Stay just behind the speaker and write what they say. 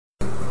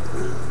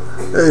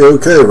Hey,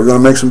 okay, we're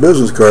going to make some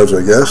business cards,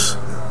 I guess.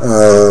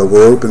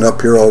 We're open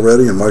up here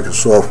already in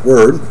Microsoft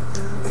Word.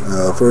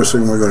 First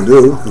thing we're going to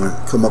do, I'm going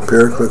to come up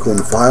here, click on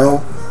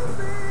File.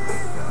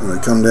 I'm going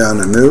to come down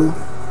to New.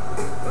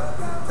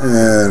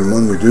 And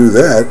when we do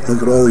that,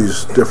 look at all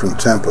these different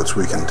templates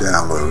we can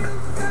download.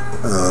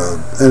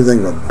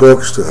 Anything from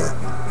books to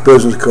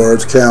business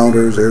cards,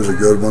 calendars. There's a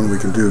good one. We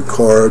can do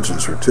cards and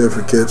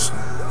certificates,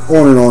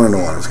 on and on and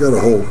on. It's got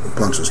a whole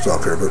bunch of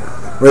stuff here, but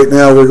right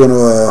now we're going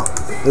to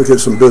look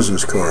at some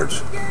business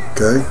cards.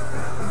 Okay,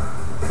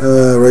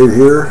 right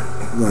here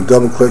I'm going to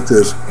double click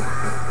this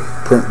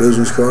print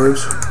business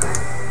cards.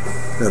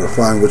 Got to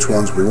find which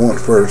ones we want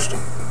first.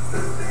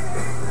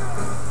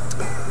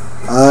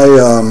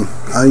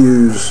 I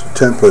use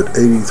template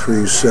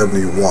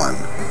 8371.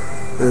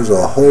 There's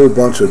a whole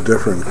bunch of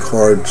different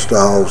card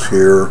styles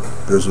here,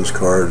 business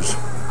cards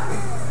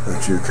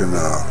that you can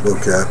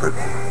look at, but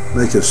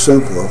make it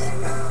simple.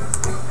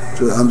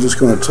 So I'm just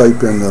going to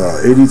type in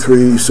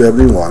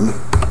 8371.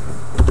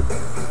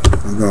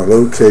 I'm going to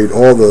locate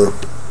all the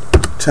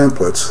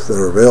templates that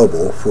are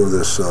available for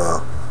this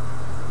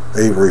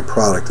Avery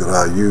product that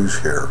I use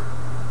here.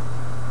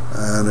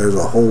 And there's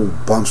a whole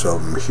bunch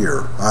of them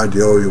here.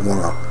 Ideally, you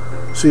want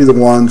to see the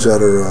ones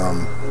that are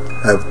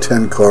have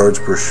 10 cards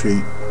per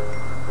sheet.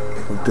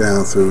 Look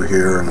down through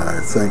here, and I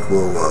think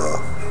we'll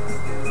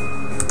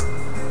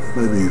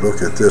maybe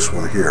look at this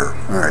one here.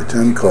 Alright,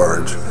 10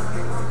 cards,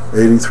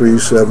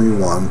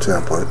 8371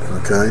 template,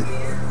 okay?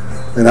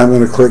 And I'm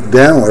going to click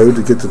download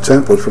to get the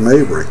template from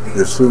Avery.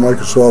 It's through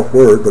Microsoft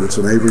Word, but it's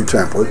an Avery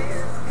template.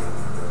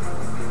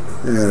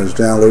 And it's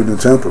downloading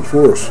the template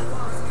for us.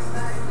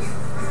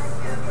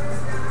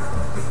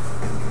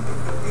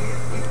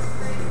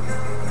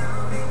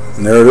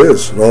 And there it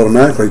is. It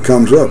automatically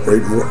comes up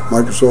right in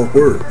Microsoft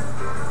Word.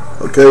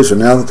 Okay, so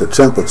now that the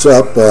template's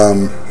up,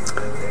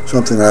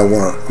 something I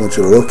want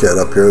you to look at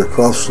up here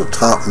across the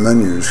top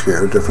menus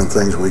here, different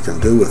things we can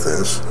do with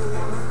this.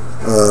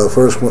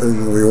 First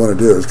thing we want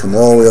to do is come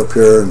all the way up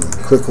here and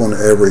click on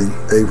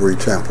Avery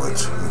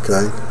templates.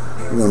 Okay,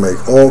 we're going to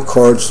make all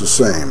cards the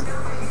same.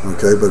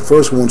 Okay, but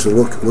first we want you to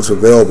look at what's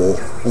available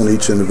on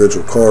each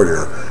individual card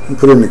here. You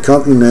put in the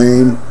company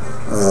name,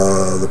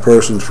 the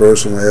person's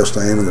first and last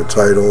name and the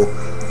title,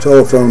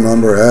 telephone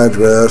number,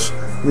 address,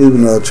 and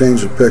even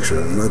change the picture.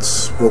 And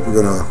that's what we're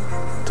going to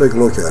take a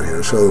look at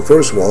here. So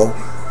first of all,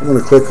 I'm going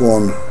to click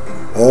on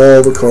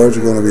all the cards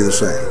are going to be the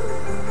same.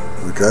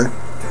 Okay?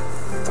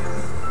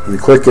 When you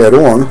click that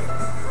on,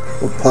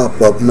 a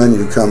pop-up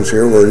menu comes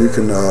here where you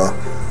can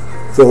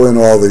fill in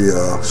all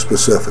the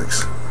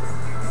specifics.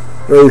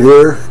 Right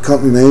here,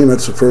 company name,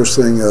 that's the first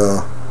thing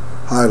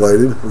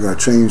highlighted. We're going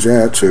to change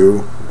that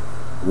to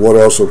what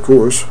else, of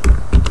course.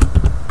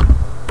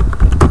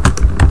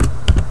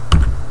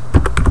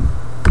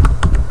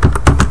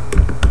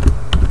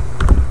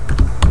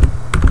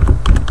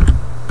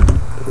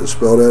 Did I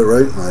spell that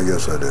right? I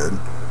guess I did.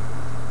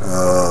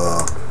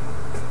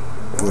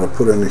 I'm going to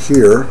put in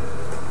here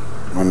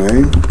my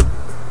name.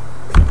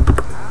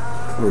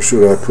 Or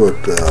should I put,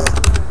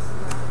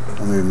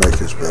 let me make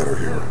this better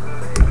here.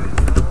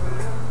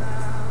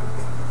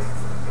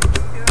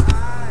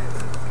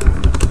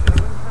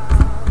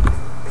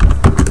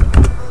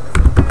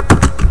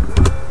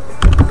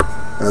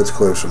 That's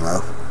close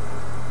enough.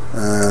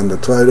 And the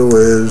title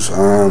is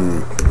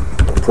I'm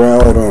a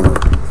proud owner.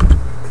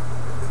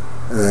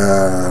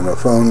 And a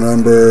phone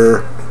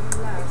number.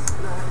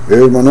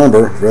 Here's my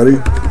number. Ready?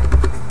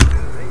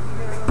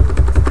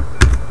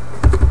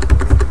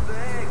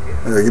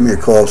 Yeah, give me a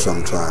call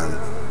sometime.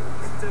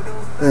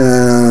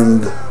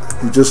 And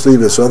you just leave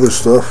this other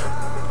stuff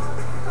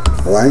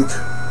blank.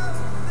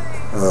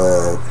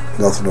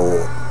 Nothing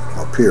will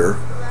appear.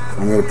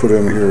 I'm going to put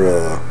in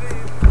here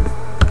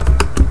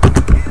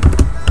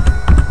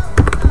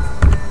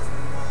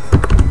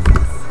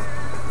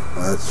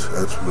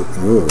that's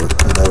ooh, I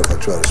doubt if I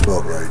try to spell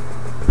it right.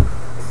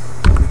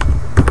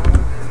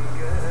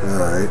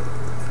 Alright.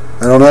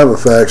 I don't have a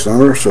fax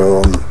number,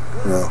 so I'm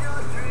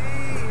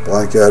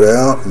blank that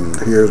out, and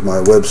here's my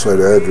website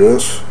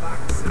address.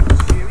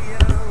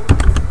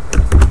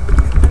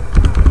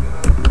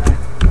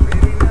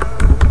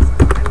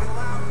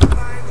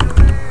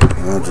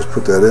 And I'll just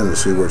put that in to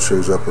see where it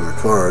shows up on the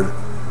card.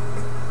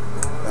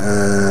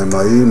 And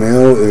my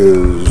email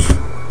is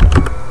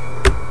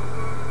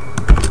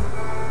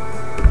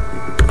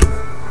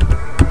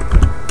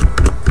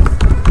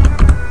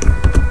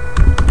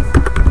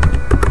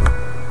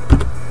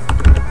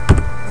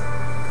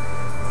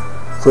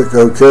click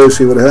OK,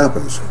 see what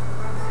happens.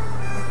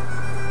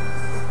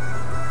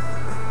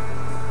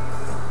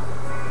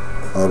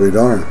 I'll be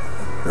darned.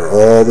 They're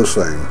all the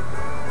same.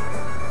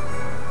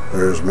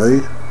 There's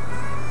me,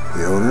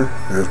 the owner.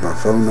 There's my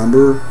phone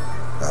number.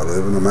 I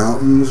live in the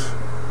mountains.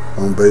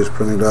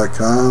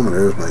 Homebasedprinting.com, and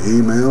there's my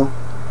email.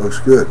 Looks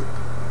good.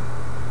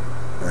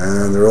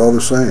 And they're all the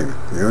same.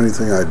 The only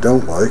thing I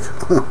don't like,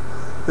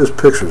 this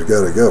picture's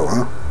got to go,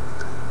 huh?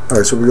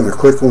 Alright, so we're going to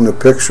click on the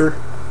picture.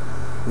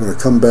 We're going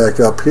to come back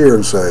up here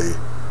and say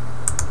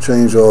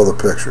change all the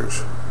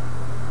pictures.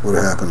 what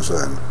happens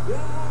then?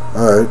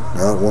 Alright,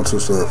 now it wants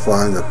us to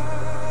find the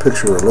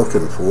picture we're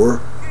looking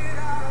for.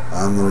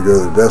 I'm going to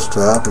go to the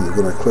desktop and I'm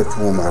going to click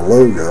on my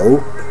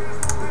logo,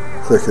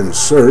 click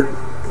insert,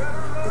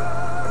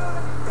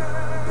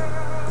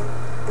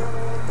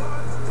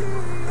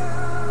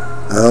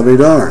 I'll be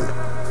darned.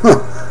 Huh,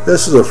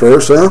 this is a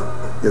first, huh?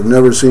 You've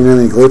never seen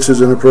any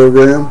glitches in a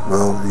program?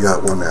 Well, you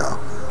got one now.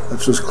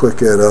 Let's just click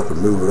that up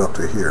and move it up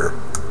to here.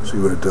 See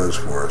what it does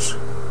for us.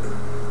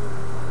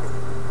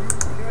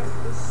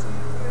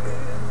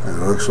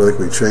 And it looks like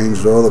we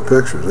changed all the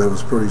pictures. That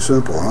was pretty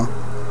simple, huh?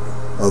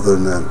 Other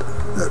than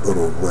that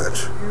little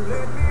glitch.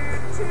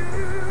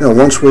 You know,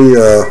 once we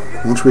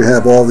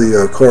have all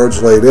the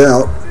cards laid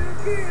out,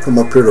 come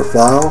up here to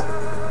File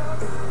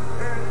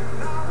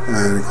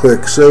and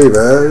click Save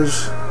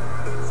As,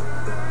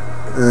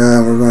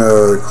 and we're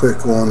going to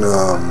click on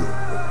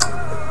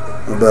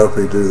how about if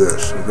we do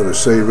this? We're going to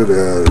save it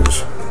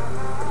as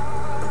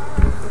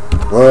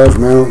Large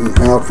Mountain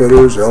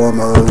Outfitters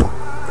LMO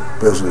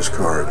Business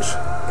Cards.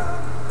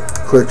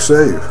 Click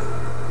Save.